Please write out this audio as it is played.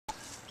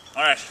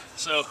Alright,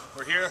 so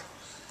we're here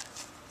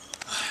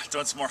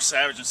doing some more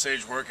Savage and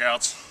Sage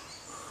workouts.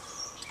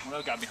 What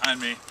I've got behind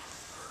me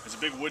is a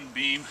big wooden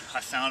beam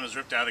I found. It was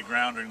ripped out of the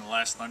ground during the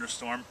last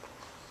thunderstorm.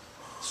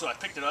 So I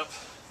picked it up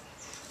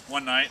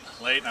one night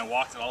late and I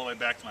walked it all the way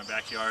back to my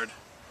backyard,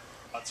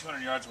 about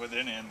 200 yards with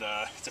it, and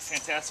it's a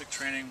fantastic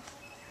training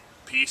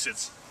piece.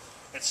 It's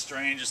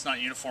strange, it's not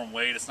uniform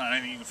weight, it's not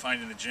anything you can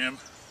find in the gym.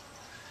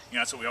 You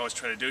know, that's what we always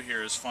try to do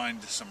here, is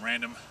find some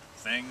random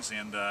things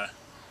and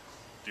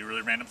do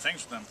really random things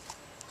with them.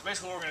 So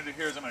basically what we're going to do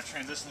here is I'm going to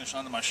transition this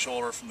onto my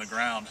shoulder from the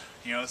ground.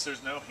 You know,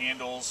 there's no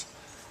handles,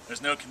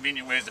 there's no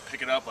convenient ways to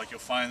pick it up like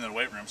you'll find in the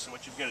weight room. So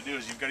what you've got to do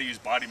is you've got to use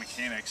body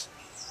mechanics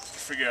to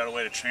figure out a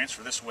way to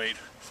transfer this weight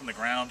from the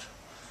ground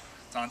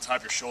to on top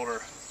of your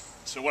shoulder.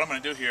 So what I'm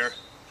going to do here,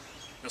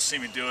 you'll see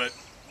me do it,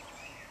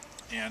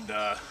 and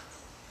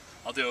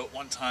I'll do it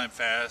one time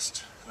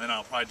fast, and then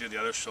I'll probably do the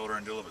other shoulder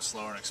and do a little bit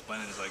slower and explain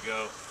it as I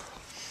go.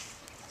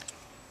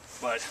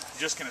 But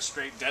just going to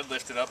straight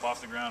deadlift it up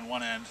off the ground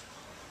one end.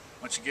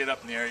 Once you get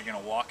up in the air, you're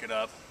going to walk it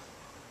up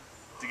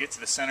to get to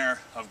the center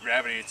of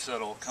gravity, so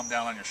it'll come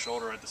down on your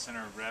shoulder at the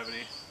center of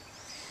gravity.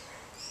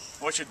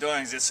 What you're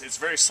doing is it's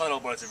very subtle,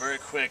 but it's a very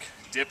quick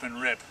dip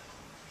and rip.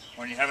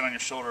 When you have it on your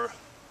shoulder,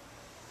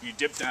 you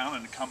dip down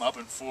and come up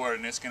and forward,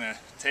 and it's going to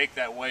take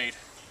that weight,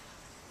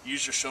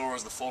 use your shoulder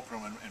as the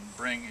fulcrum,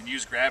 and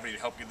use gravity to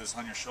help get this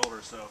on your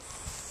shoulder. So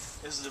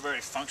this is a very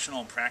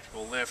functional and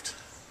practical lift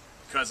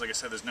because, like I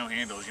said, there's no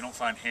handles. You don't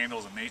find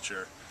handles in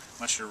nature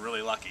unless you're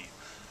really lucky.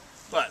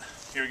 But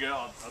here we go.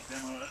 I'll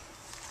demo it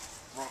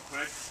real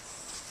quick.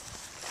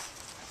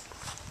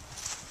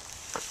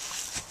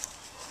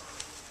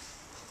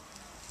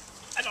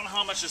 I don't know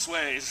how much this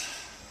weighs.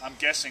 I'm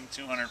guessing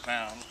 200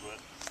 pounds, but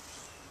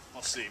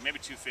we'll see. Maybe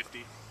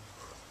 250.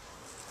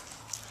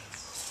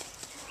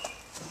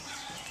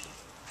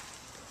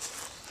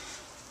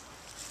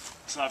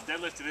 So I've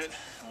deadlifted it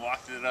and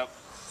walked it up.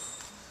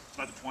 It's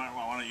about the point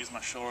where I want to use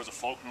my shoulder as a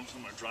fulcrum, so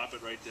I'm going to drop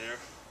it right there.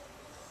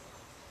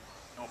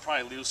 And we'll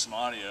probably lose some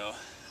audio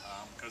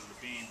because of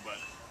the beam, but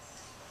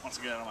once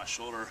I get it on my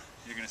shoulder,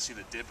 you're going to see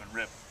the dip and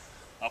rip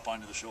up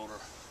onto the shoulder.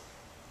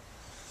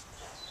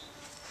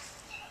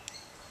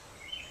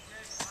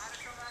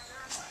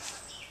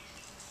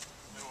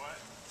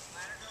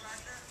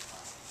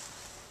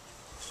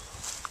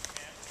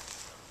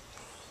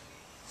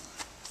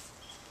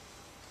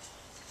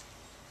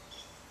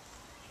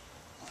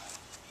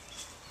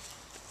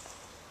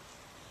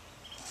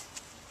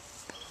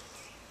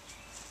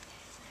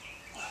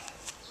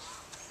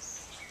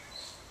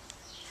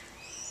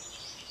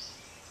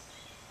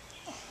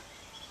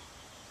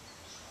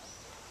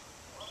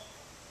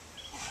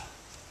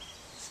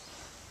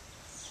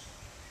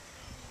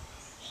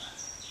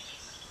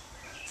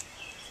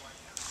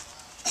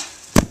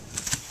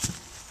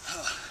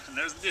 And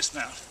there's the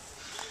dismount.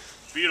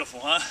 Beautiful,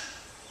 huh?